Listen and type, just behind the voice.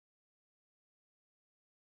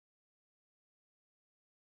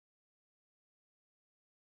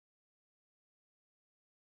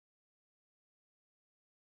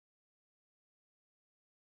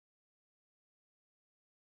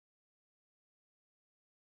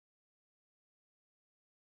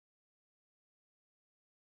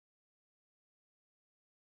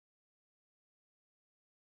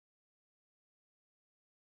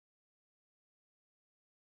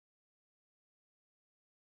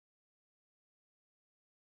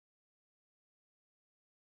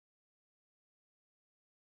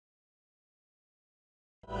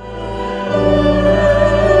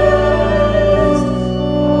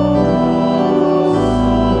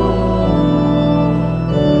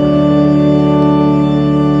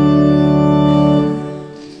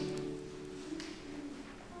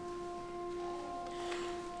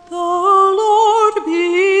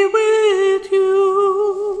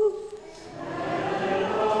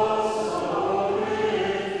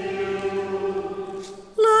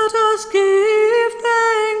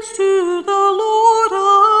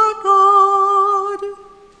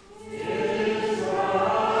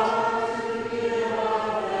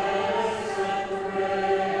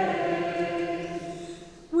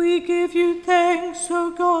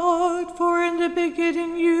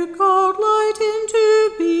beginning you called light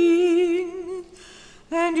into being,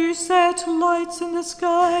 and you set lights in the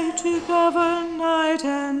sky to govern night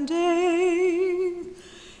and day.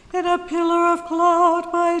 In a pillar of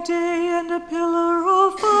cloud by day and a pillar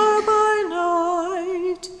of fire by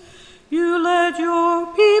night, you led your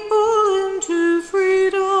people into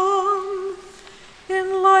freedom.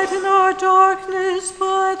 Enlighten our darkness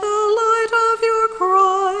by the light of your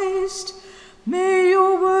Christ. May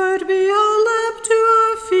your word be a lamp to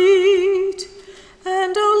our feet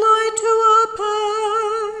and a light to our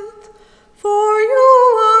path. For you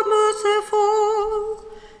are merciful,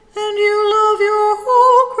 and you love your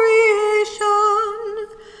whole creation.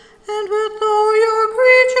 And with all your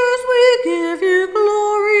creatures we give you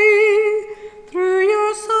glory through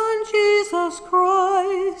your Son Jesus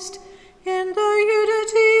Christ, in the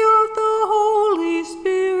unity of the Holy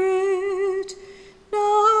Spirit,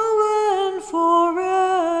 now and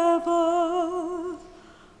forever.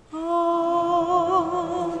 Amen.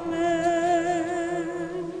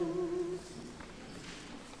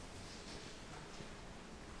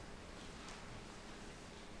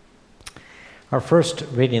 Our first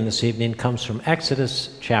reading this evening comes from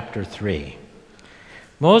Exodus chapter 3.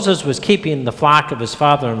 Moses was keeping the flock of his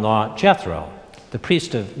father-in-law Jethro, the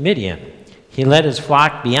priest of Midian. He led his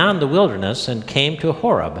flock beyond the wilderness and came to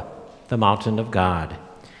Horeb, the mountain of God.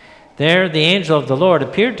 There the angel of the Lord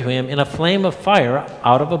appeared to him in a flame of fire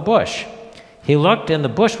out of a bush. He looked, and the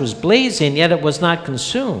bush was blazing, yet it was not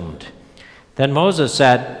consumed. Then Moses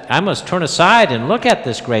said, I must turn aside and look at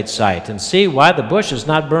this great sight and see why the bush is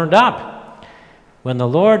not burned up. When the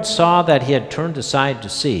Lord saw that he had turned aside to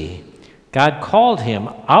see, God called him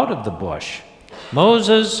out of the bush,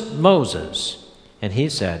 Moses, Moses. And he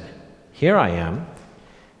said, Here I am.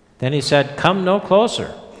 Then he said, Come no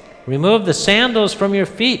closer. Remove the sandals from your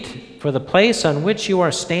feet, for the place on which you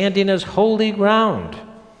are standing is holy ground.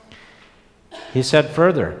 He said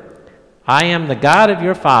further, I am the God of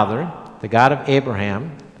your father, the God of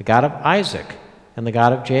Abraham, the God of Isaac, and the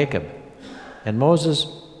God of Jacob. And Moses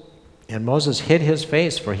hid his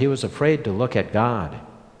face, for he was afraid to look at God.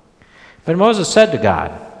 But Moses said to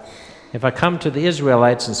God, If I come to the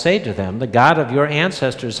Israelites and say to them, The God of your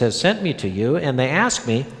ancestors has sent me to you, and they ask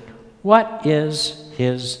me, What is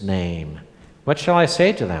his name? What shall I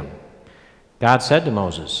say to them? God said to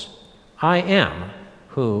Moses, I am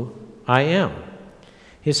who I am.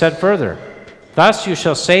 He said further, Thus you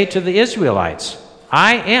shall say to the Israelites,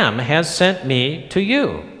 I am has sent me to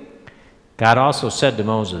you. God also said to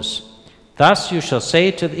Moses, Thus you shall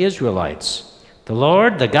say to the Israelites, The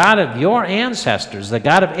Lord, the God of your ancestors, the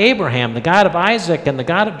God of Abraham, the God of Isaac, and the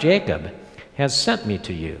God of Jacob, has sent me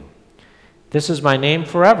to you. This is my name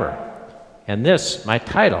forever, and this my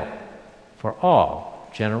title for all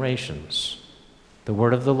generations. The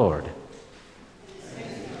word of the Lord.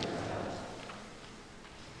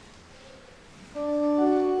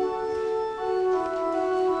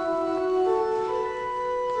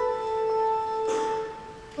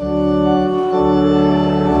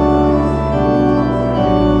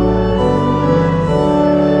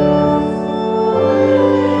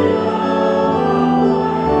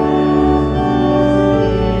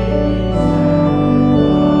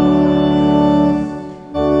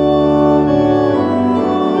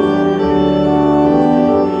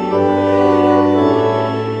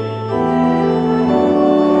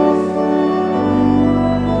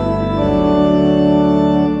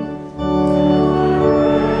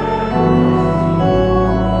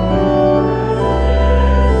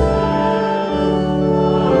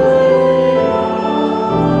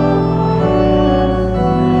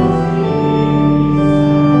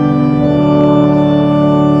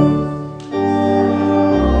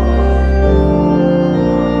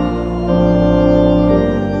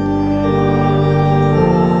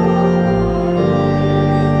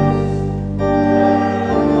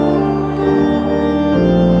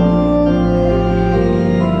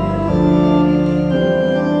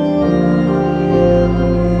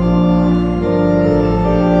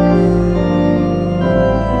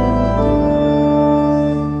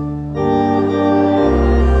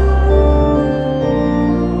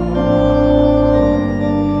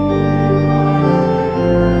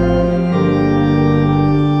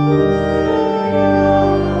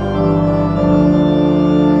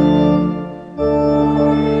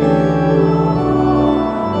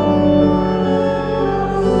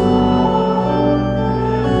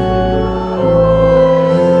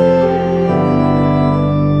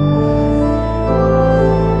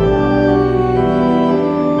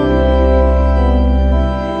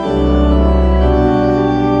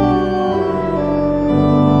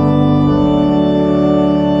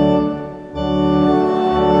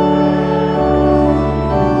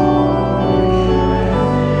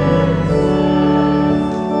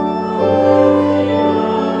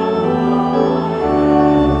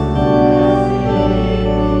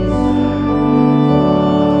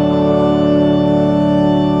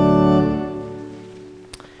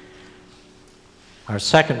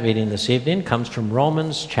 second reading this evening comes from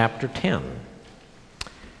Romans chapter 10.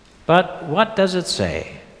 But what does it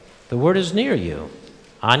say? The word is near you,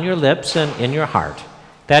 on your lips and in your heart.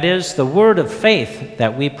 That is the word of faith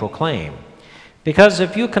that we proclaim. Because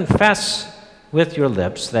if you confess with your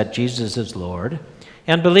lips that Jesus is Lord,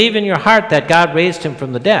 and believe in your heart that God raised him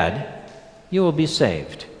from the dead, you will be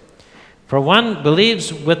saved. For one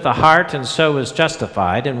believes with the heart and so is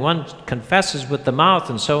justified, and one confesses with the mouth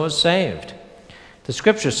and so is saved. The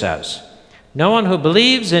scripture says, no one who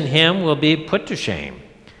believes in him will be put to shame.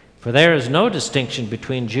 For there is no distinction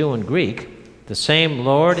between Jew and Greek. The same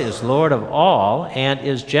Lord is Lord of all and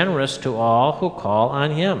is generous to all who call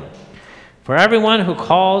on him. For everyone who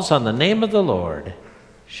calls on the name of the Lord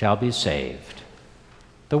shall be saved.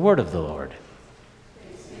 The word of the Lord.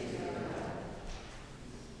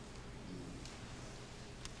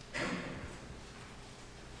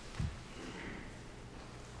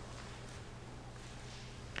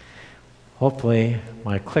 Hopefully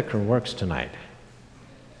my clicker works tonight.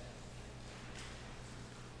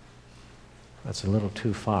 That's a little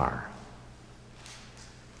too far.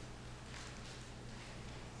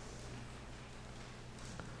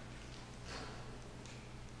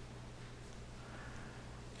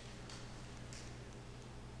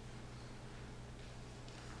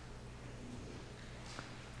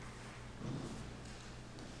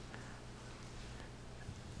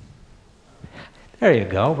 There you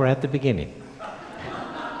go, we're at the beginning.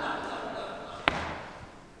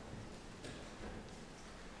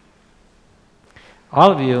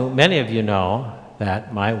 All of you, many of you know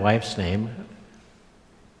that my wife's name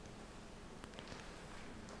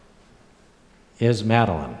is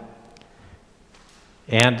Madeline.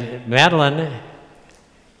 And Madeline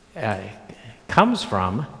comes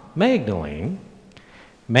from Magdalene.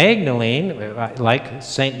 Magdalene, like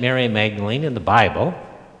St. Mary Magdalene in the Bible.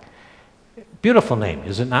 Beautiful name,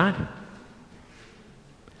 is it not?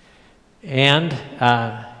 And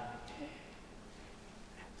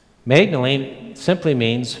Magdalene simply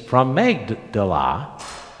means from Magdala,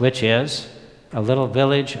 which is a little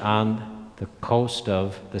village on the coast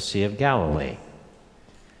of the Sea of Galilee.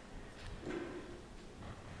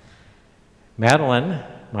 Madeline,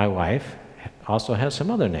 my wife, also has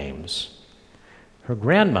some other names. Her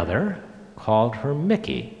grandmother called her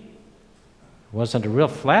Mickey. It wasn't a real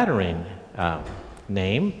flattering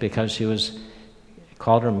name because she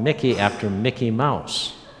called her Mickey after Mickey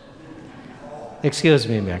Mouse. Excuse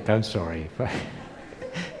me, Mick, I'm sorry.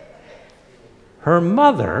 Her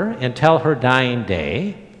mother, until her dying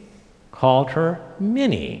day, called her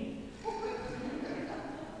Minnie.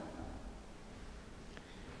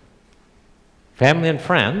 Family and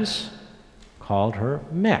friends called her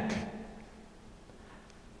Mick.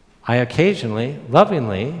 I occasionally,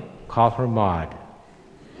 lovingly, call her Maud.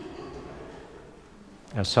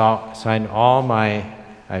 I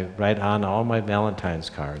write on all my Valentine's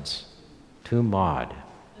cards, to Maud.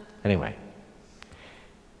 Anyway,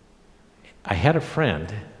 I had a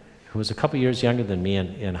friend who was a couple years younger than me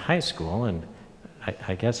in high school, and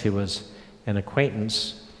I guess he was an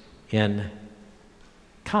acquaintance in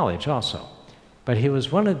college also. But he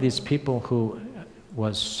was one of these people who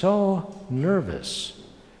was so nervous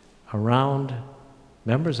around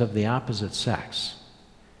members of the opposite sex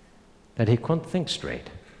that he couldn't think straight.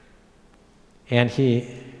 And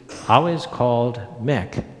he always called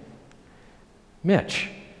Mick Mitch.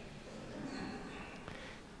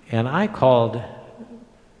 And I called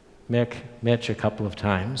Mick Mitch a couple of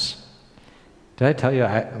times. Did I tell you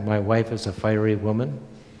my wife is a fiery woman?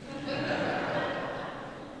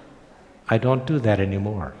 I don't do that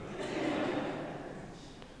anymore.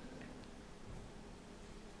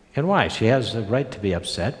 And why? She has the right to be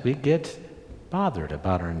upset. We get bothered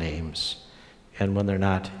about our names and when they're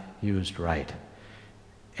not used right.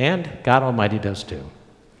 And God Almighty does too.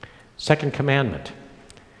 Second commandment,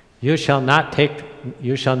 you shall not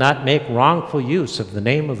make wrongful use of the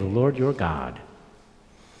name of the Lord your God.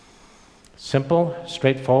 Simple,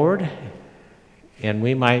 straightforward, and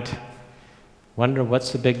we might wonder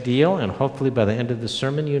what's the big deal, and hopefully by the end of the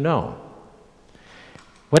sermon you know.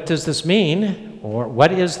 What does this mean? Or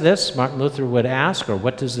what is this? Martin Luther would ask, or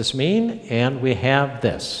what does this mean? And we have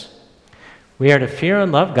this. We are to fear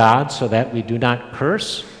and love God so that we do not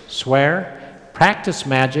curse, swear, practice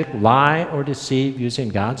magic, lie, or deceive using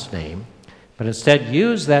God's name, but instead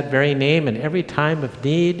use that very name in every time of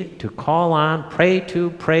need to call on, pray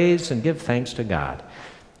to, praise, and give thanks to God.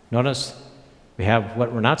 Notice we have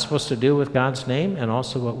what we're not supposed to do with God's name and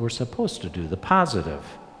also what we're supposed to do, the positive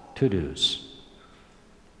to-dos.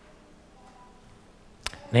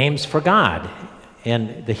 Names for God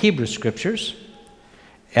in the Hebrew Scriptures.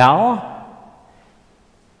 El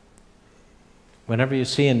Whenever you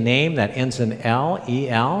see a name that ends in L,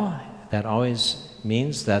 E-L, that always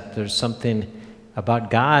means that there's something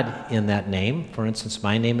about God in that name. For instance,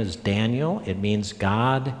 my name is Daniel. It means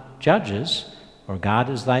God judges, or God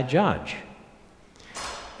is thy judge.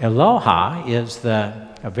 Eloha is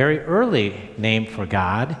a very early name for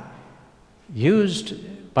God,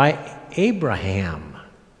 used by Abraham.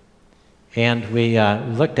 And we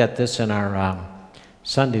looked at this in our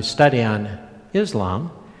Sunday study on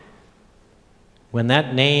Islam. When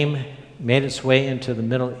that name made its way into the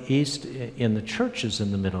Middle East, in the churches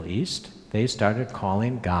in the Middle East, they started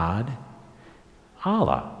calling God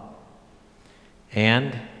Allah.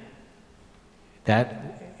 And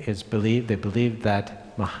that is believed, they believed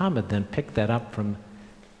that Muhammad then picked that up from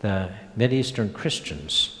the Mideastern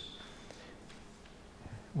Christians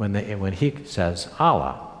when he says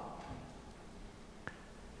Allah.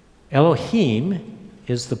 Elohim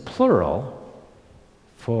is the plural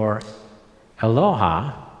for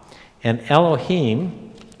Eloha, and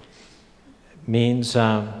Elohim means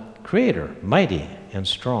creator, mighty and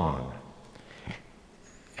strong.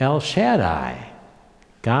 El Shaddai,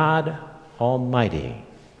 God Almighty.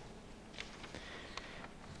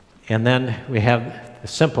 And then we have the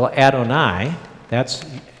simple Adonai. That's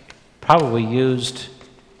probably used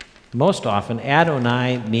most often.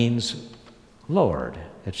 Adonai means Lord.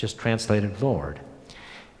 It's just translated Lord.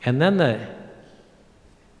 And then the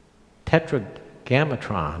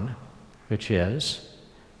Tetragrammaton, which is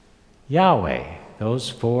Yahweh, those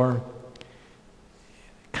 4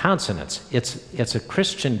 consonants. It's a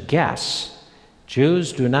Christian guess.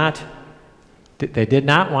 Jews did not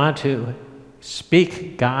want to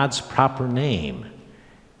speak God's proper name,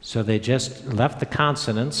 so they just left the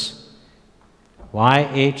consonants,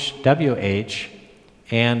 YH, WH,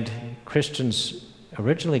 and Christians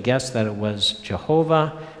originally guessed that it was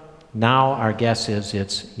Jehovah. Now our guess is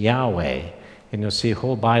it's Yahweh, and you'll see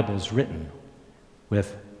whole Bibles written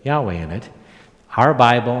with Yahweh in it. Our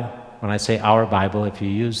Bible, when I say our Bible, if you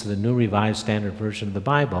use the New Revised Standard Version of the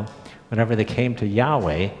Bible, whenever they came to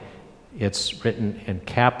Yahweh, it's written in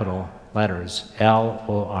capital letters,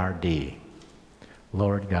 L-O-R-D,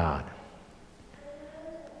 Lord God.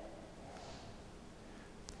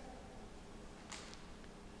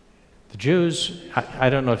 The Jews, I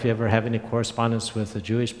don't know if you ever have any correspondence with a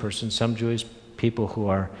Jewish person. Some Jewish people who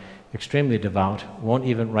are extremely devout won't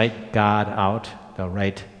even write God out. They'll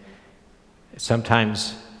write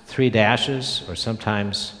sometimes 3 dashes, or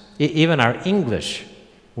sometimes even our English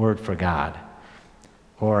word for God,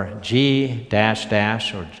 or G dash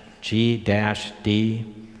dash, or G dash D.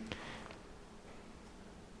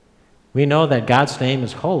 We know that God's name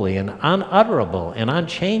is holy and unutterable and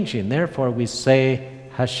unchanging. Therefore, we say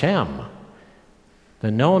Hashem,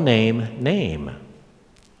 the no-name name,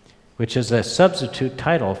 which is a substitute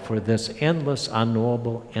title for this endless,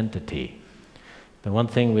 unknowable entity. The one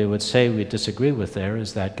thing we would say we disagree with there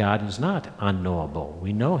is that God is not unknowable.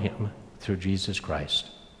 We know him through Jesus Christ.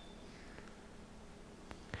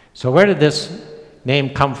 So where did this name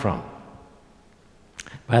come from?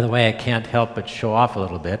 By the way, I can't help but show off a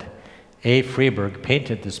little bit. A. Friberg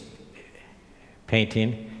painted this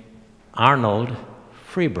painting, Arnold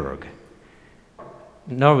Friberg.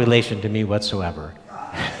 No relation to me whatsoever.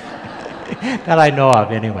 That I know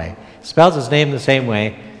of and spells his name the same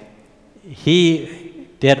way. He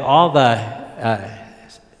did all the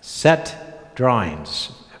set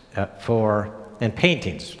drawings and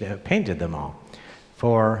paintings, painted them all,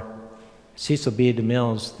 for Cecil B.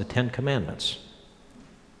 DeMille's The 10 Commandments.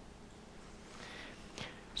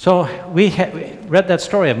 So we read that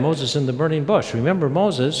story of Moses in the burning bush. Remember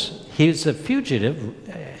Moses, he's a fugitive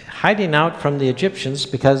hiding out from the Egyptians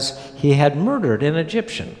because he had murdered an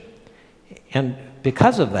Egyptian. And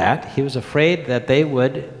because of that, he was afraid that they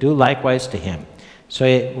would do likewise to him. So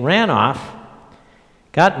he ran off,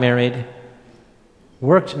 got married,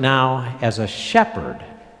 worked now as a shepherd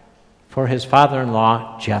for his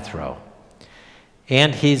father-in-law, Jethro.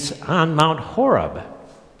 And he's on Mount Horeb.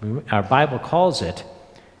 Our Bible calls it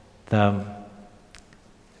the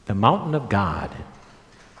mountain of God.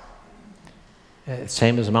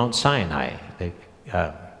 Same as Mount Sinai.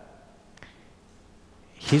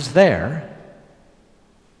 He's there,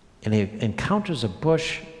 and he encounters a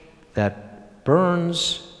bush that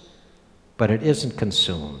burns, but it isn't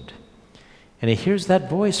consumed. And he hears that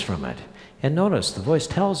voice from it. And notice, the voice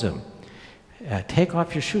tells him, take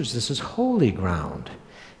off your shoes, this is holy ground.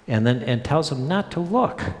 And tells him not to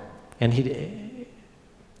look.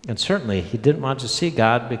 And certainly he didn't want to see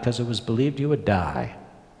God because it was believed you would die.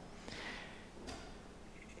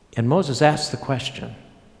 And Moses asked the question.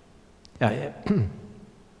 The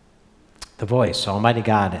voice, Almighty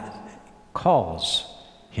God, calls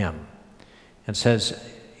him and says,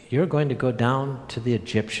 you're going to go down to the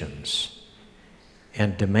Egyptians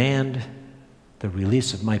and demand the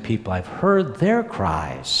release of my people. I've heard their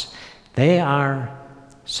cries. They are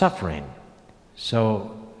suffering.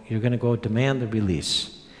 So you're going to go demand the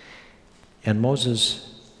release. And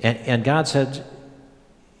Moses, and God said,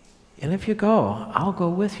 and if you go, I'll go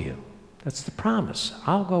with you. That's the promise.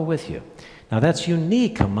 I'll go with you. Now that's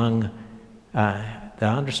unique among the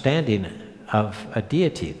understanding of a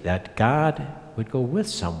deity, that God would go with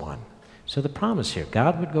someone. So the promise here,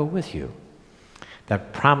 God would go with you.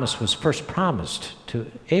 That promise was first promised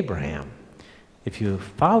to Abraham. If you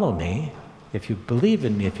follow me, if you believe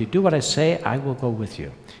in me, if you do what I say, I will go with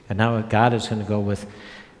you. And now God is going to go with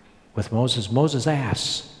Moses. Moses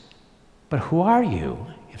asks, but who are you?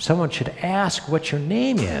 If someone should ask what your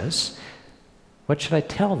name is, what should I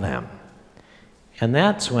tell them? And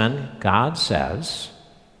that's when God says,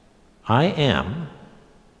 I am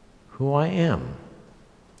who I am.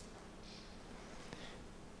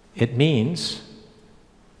 It means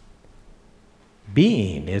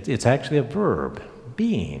being. It's actually a verb,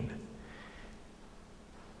 being.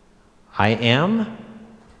 I am,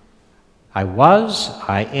 I was,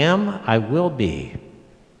 I am, I will be.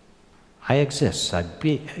 I exist.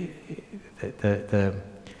 The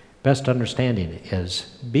best understanding is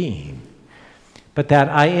being. But that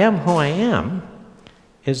I am who I am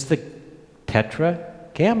is the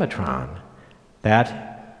tetragrammaton,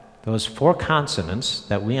 that those four consonants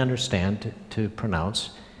that we understand to pronounce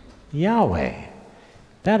Yahweh.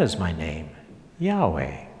 That is my name,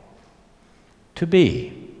 Yahweh. To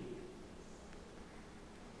be.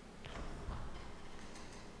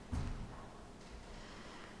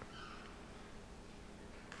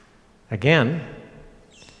 Again,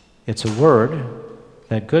 it's a word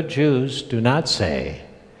that good Jews do not say.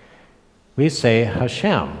 We say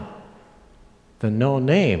Hashem, the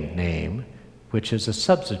no-name name, which is a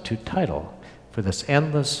substitute title for this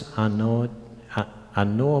endless,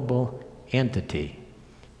 unknowable entity.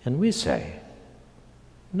 And we say,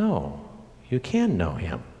 no, you can know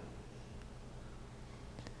him.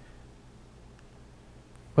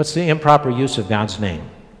 What's the improper use of God's name?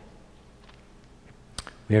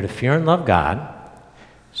 We are to fear and love God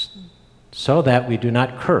so that we do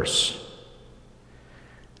not curse.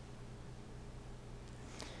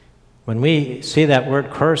 When we see that word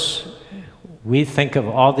curse, we think of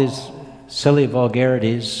all these silly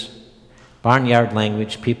vulgarities, barnyard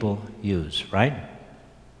language people use, right?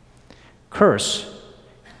 Curse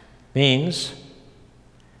means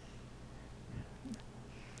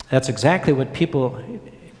that's exactly what people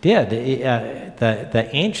did. The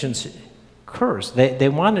ancients cursed. They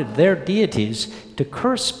wanted their deities to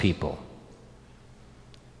curse people,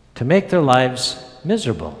 to make their lives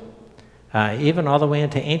miserable. Even all the way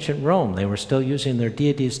into ancient Rome, they were still using their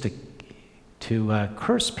deities to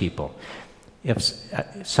curse people. If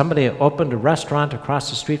somebody opened a restaurant across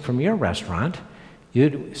the street from your restaurant,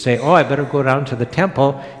 you'd say, oh, I better go down to the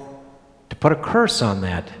temple to put a curse on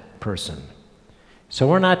that person. So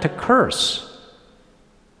we're not to curse.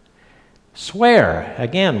 Swear,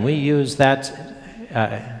 again, we use that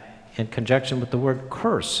in conjunction with the word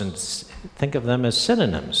curse and think of them as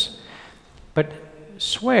synonyms. But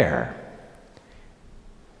swear,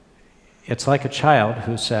 it's like a child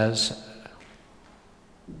who says,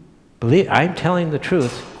 I'm telling the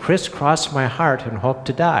truth, crisscross my heart and hope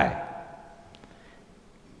to die.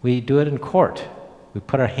 We do it in court. We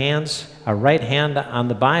put our right hand on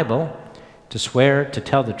the Bible to swear to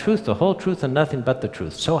tell the truth, the whole truth, and nothing but the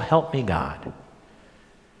truth. So help me God.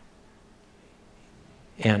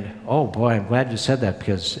 And, oh boy, I'm glad you said that,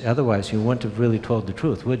 because otherwise you wouldn't have really told the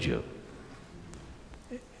truth, would you?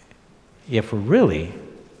 If we're really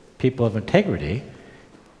people of integrity,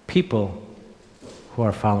 people who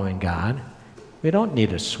are following God, we don't need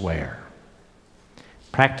to swear.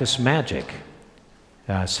 Practice magic.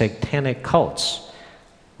 Satanic cults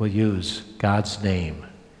will use God's name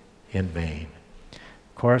in vain.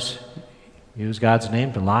 Of course, use God's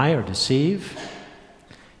name to lie or deceive.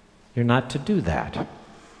 You're not to do that.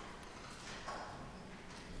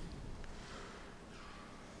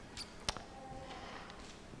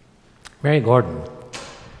 Mary Gordon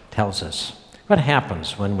tells us what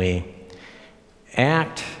happens when we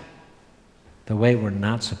act the way we're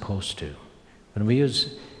not supposed to, when we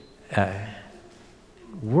use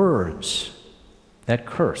words that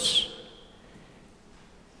curse.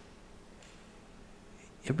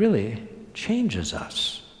 It really changes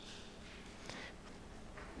us.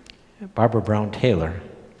 Barbara Brown Taylor,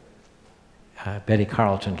 Betty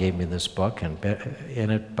Carlton gave me this book, and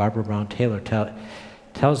in it Barbara Brown Taylor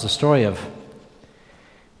tells the story of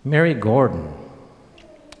Mary Gordon,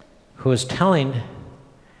 who was telling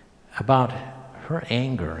about her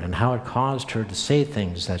anger and how it caused her to say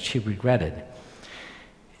things that she regretted.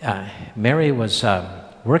 Mary was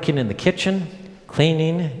working in the kitchen,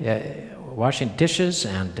 cleaning, washing dishes,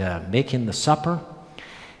 and making the supper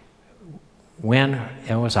when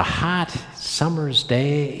it was a hot summer's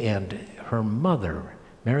day, and her mother,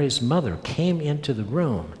 Mary's mother, came into the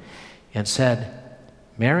room and said,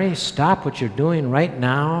 "Mary, stop what you're doing right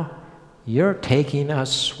now. You're taking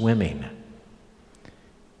us swimming."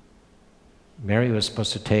 Mary was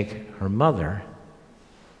supposed to take her mother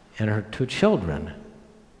and her 2 children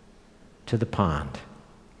to the pond.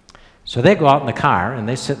 So they go out in the car, and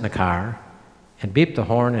they sit in the car and beep the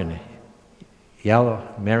horn and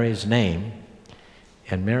yell Mary's name.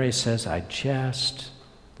 And Mary says, "I just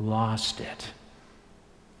lost it.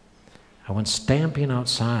 I went stamping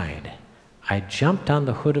outside. I jumped on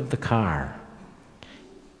the hood of the car."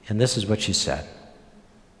 And this is what she said.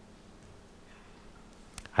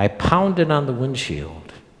 "I pounded on the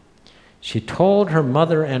windshield." She told her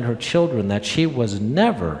mother and her children that she was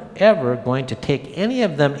never, ever going to take any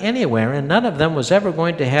of them anywhere, and none of them was ever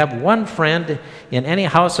going to have one friend in any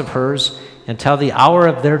house of hers until the hour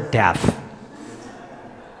of their death.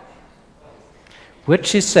 Which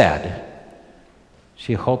she said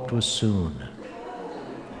she hoped was soon.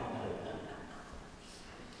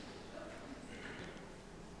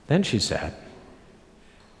 Then she said,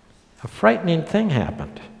 a frightening thing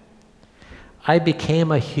happened. I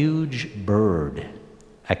became a huge bird,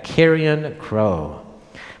 a carrion crow.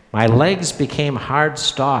 My legs became hard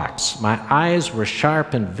stalks. My eyes were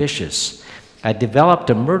sharp and vicious. I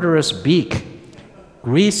developed a murderous beak.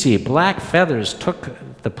 Greasy black feathers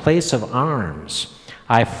took the place of arms.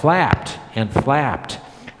 I flapped and flapped.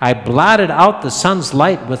 I blotted out the sun's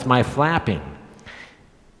light with my flapping.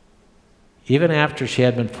 Even after she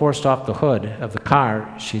had been forced off the hood of the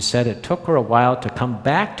car, she said it took her a while to come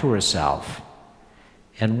back to herself.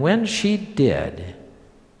 And when she did,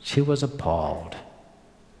 she was appalled,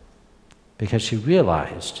 because she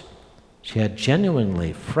realized she had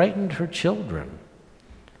genuinely frightened her children.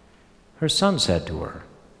 Her son said to her,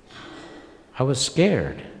 "I was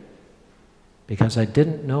scared because I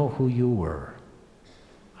didn't know who you were.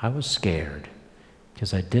 I was scared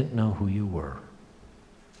because I didn't know who you were."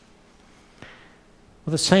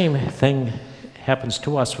 Well, the same thing happens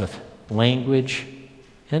to us with language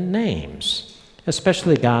and names,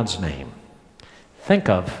 especially God's name. Think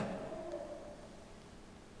of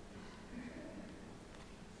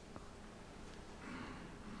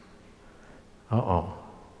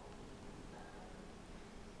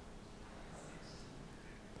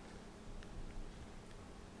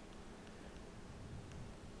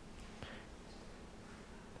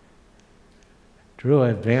Drew,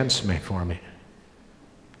 advance me for me.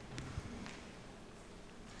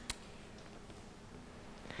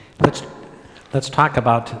 Let's talk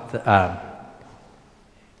about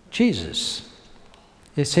Jesus.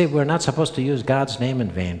 They say we're not supposed to use God's name in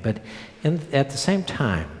vain, but at the same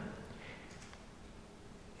time,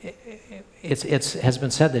 it has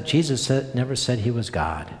been said that Jesus never said he was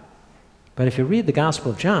God. But if you read the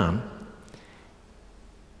Gospel of John,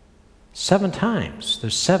 7 times,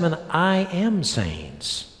 there's 7 I am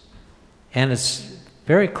sayings. And it's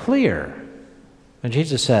very clear when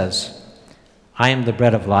Jesus says, I am the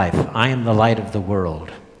bread of life. I am the light of the world.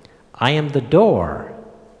 I am the door.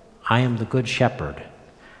 I am the good shepherd.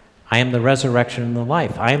 I am the resurrection and the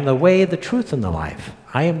life. I am the way, the truth, and the life.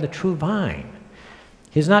 I am the true vine.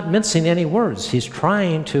 He's not mincing any words. He's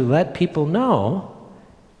trying to let people know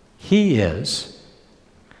he is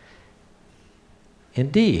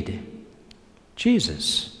indeed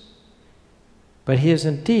Jesus. But he is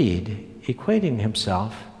indeed equating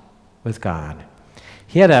himself with God.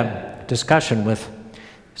 He had a discussion with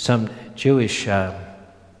some Jewish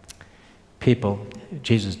people,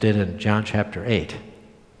 Jesus did in John chapter 8.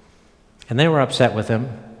 And they were upset with him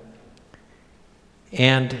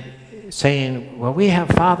and saying, well, we have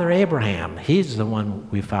Father Abraham. He's the one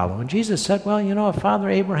we follow. And Jesus said, well, you know, if Father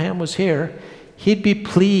Abraham was here, he'd be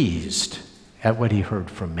pleased at what he heard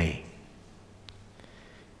from me.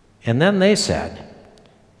 And then they said,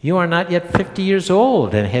 you are not yet 50 years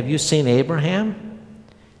old, and have you seen Abraham?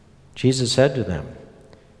 Jesus said to them,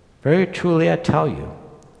 very truly I tell you,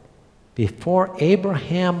 before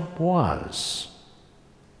Abraham was,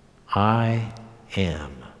 I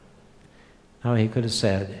am. Now he could have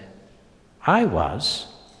said, I was,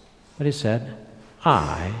 but he said,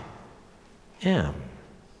 I am.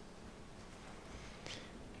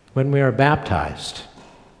 When we are baptized,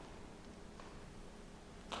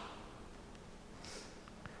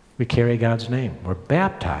 We carry God's name. We're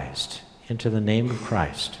baptized into the name of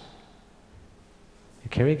Christ. You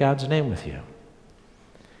carry God's name with you.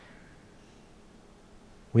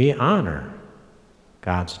 We honor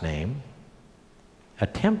God's name,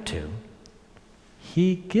 attempt to.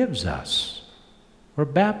 He gives us. We're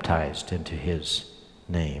baptized into his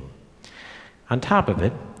name. On top of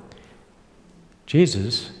it,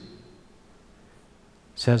 Jesus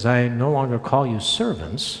says, I no longer call you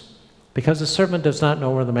servants, because the servant does not know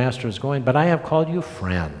where the master is going, but I have called you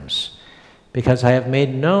friends, because I have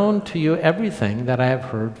made known to you everything that I have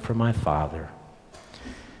heard from my Father.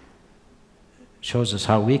 Shows us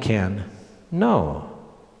how we can know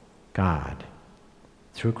God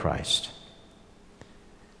through Christ.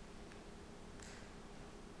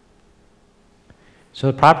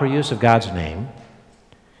 So the proper use of God's name,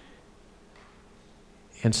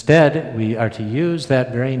 instead we are to use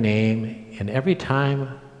that very name in every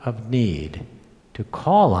time of need to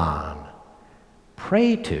call on,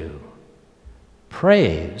 pray to,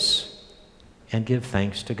 praise, and give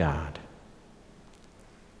thanks to God.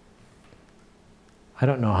 I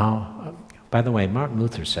don't know how, by the way, Martin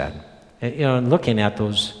Luther said, in looking at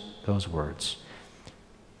those words,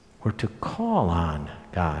 we're to call on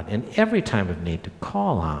God in every time of need, to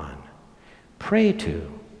call on, pray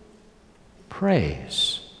to,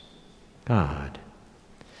 praise God.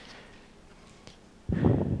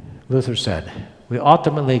 Luther said, we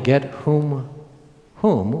ultimately get whom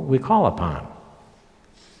we call upon.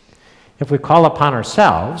 If we call upon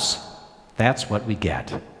ourselves, that's what we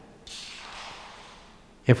get.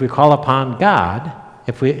 If we call upon God,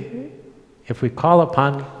 if we call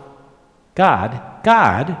upon God,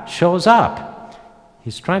 God shows up.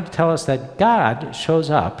 He's trying to tell us that God shows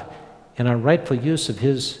up in our rightful use of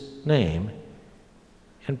his name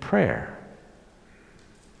in prayer,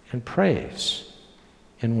 in praise,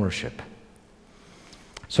 in worship.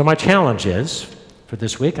 So my challenge is, for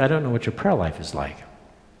this week, I don't know what your prayer life is like,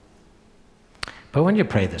 but when you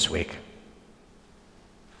pray this week,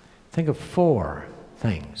 think of 4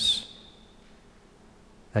 things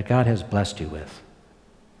that God has blessed you with.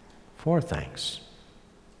 4 things.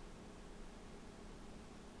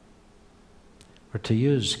 We're to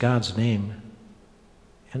use God's name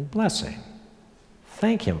in blessing.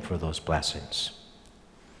 Thank him for those blessings.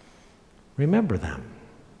 Remember them.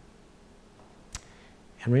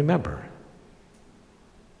 And remember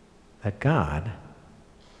that God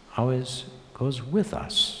always goes with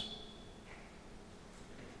us.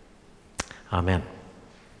 Amen.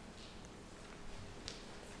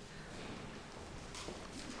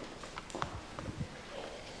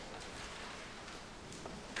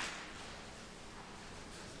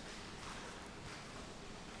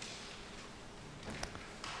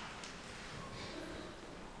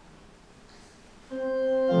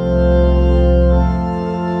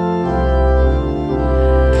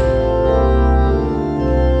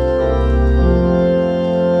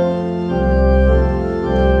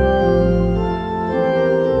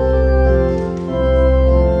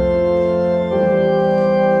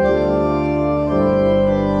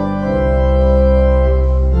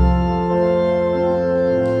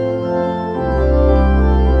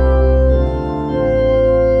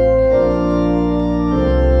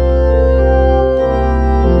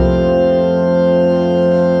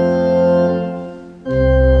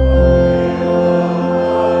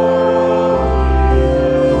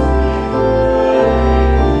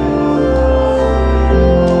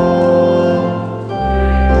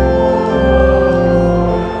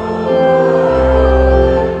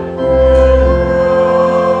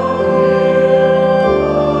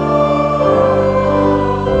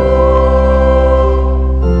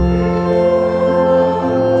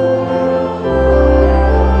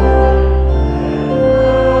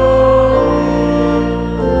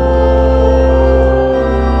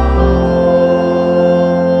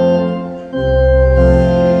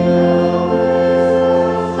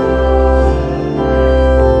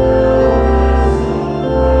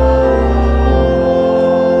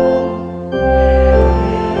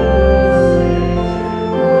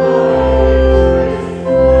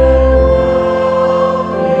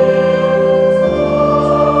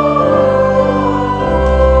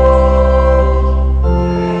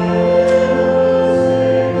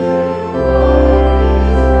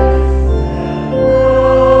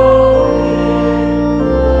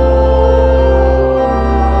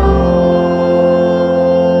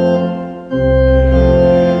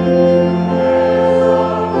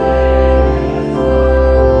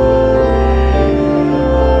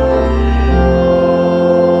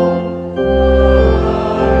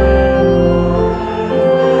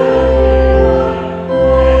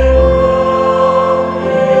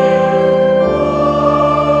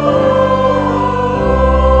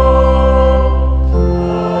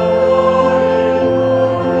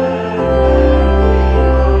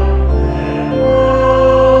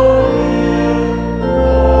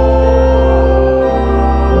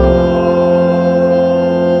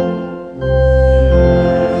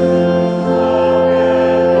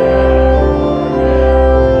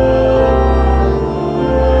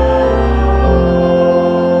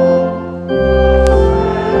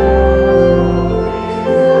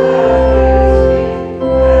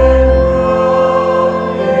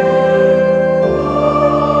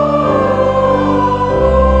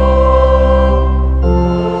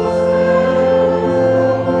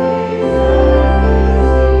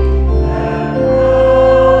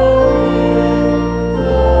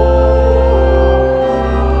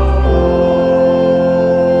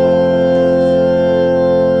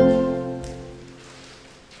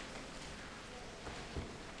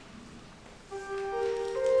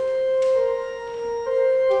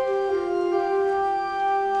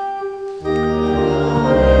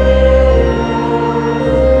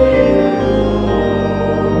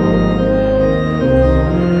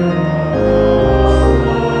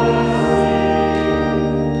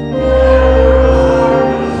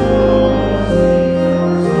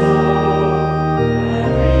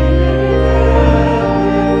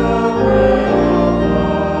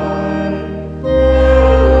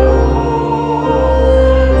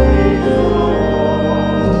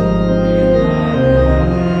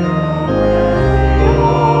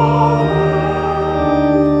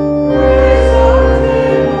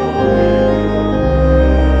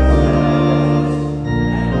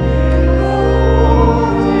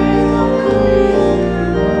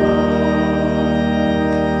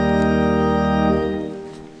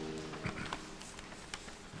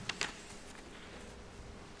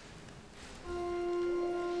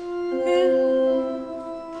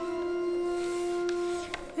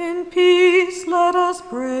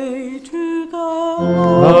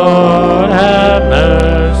 Lord, have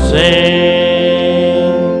mercy.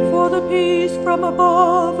 For the peace from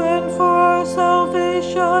above and for our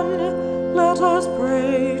salvation, let us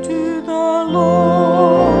pray to the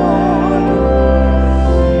Lord.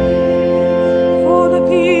 For the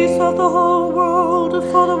peace of the whole world,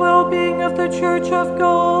 for the well-being of the Church of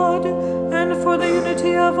God, and for the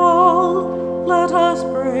unity of all, let us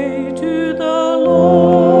pray to the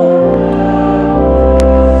Lord.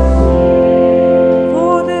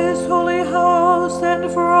 For this holy house,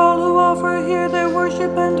 and for all who offer here their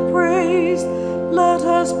worship and praise, let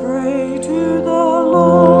us pray to the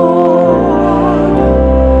Lord.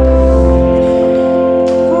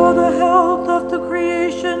 For the health of the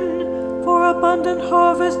creation, for abundant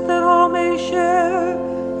harvest that all may share,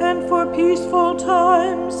 and for peaceful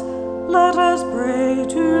times, let us pray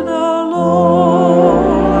to the Lord.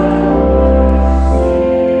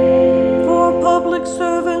 For public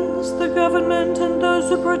servants, the government, and those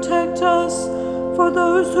who protect us, for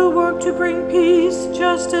those who work to bring peace,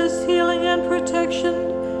 justice, healing, and protection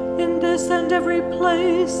in this and every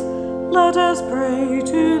place, let us pray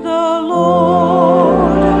to the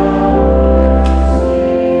Lord.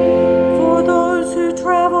 For those who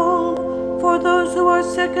travel, for those who are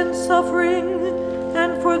sick and suffering,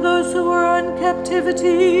 and for those who are in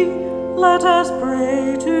captivity, let us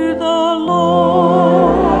pray to the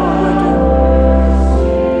Lord.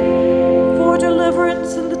 For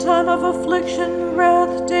deliverance in the time of affliction,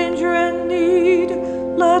 wrath, danger, and need,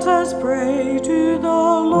 let us pray to the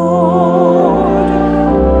Lord.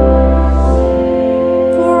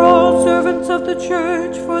 For all servants of the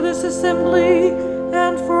Church, for this assembly,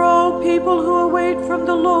 and for all people who await from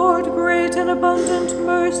the Lord great and abundant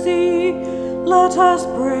mercy, let us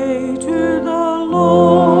pray to the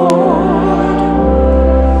Lord.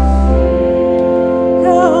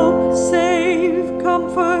 Help, save,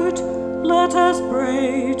 comfort, let us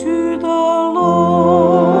pray to the Lord.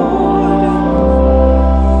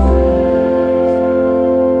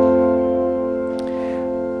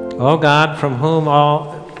 O God, from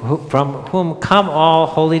whom come all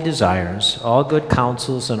holy desires, all good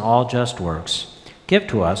counsels, and all just works, give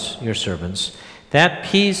to us, your servants, that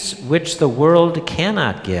peace which the world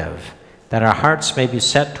cannot give, that our hearts may be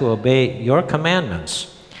set to obey your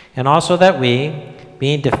commandments, and also that we,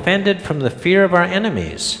 being defended from the fear of our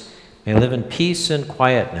enemies, may live in peace and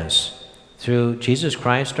quietness, through Jesus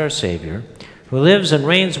Christ our Savior, who lives and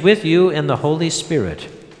reigns with you in the Holy Spirit,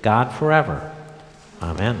 God forever.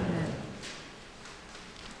 Amen.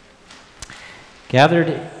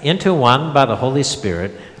 Gathered into one by the Holy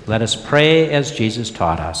Spirit, let us pray as Jesus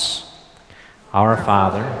taught us. Our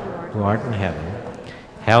Father, who art in heaven,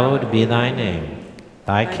 hallowed be thy name.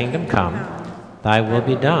 Thy kingdom come, thy will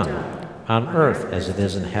be done, on earth as it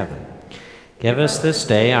is in heaven. Give us this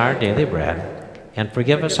day our daily bread, and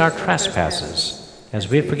forgive us our trespasses, as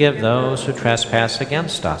we forgive those who trespass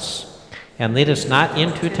against us. And lead us not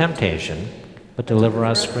into temptation, but deliver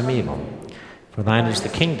us from evil. For thine is the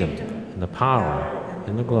kingdom, and the power,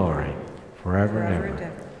 and the glory, forever and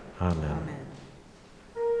ever. Amen.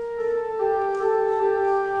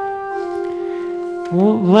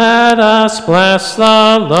 Let us bless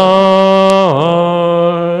the Lord.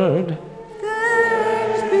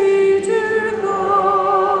 Thanks be to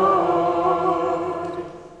God.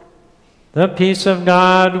 The peace of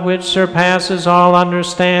God, which surpasses all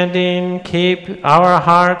understanding, keep our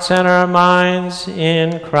hearts and our minds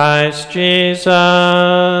in Christ Jesus.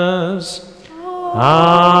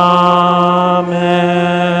 Amen.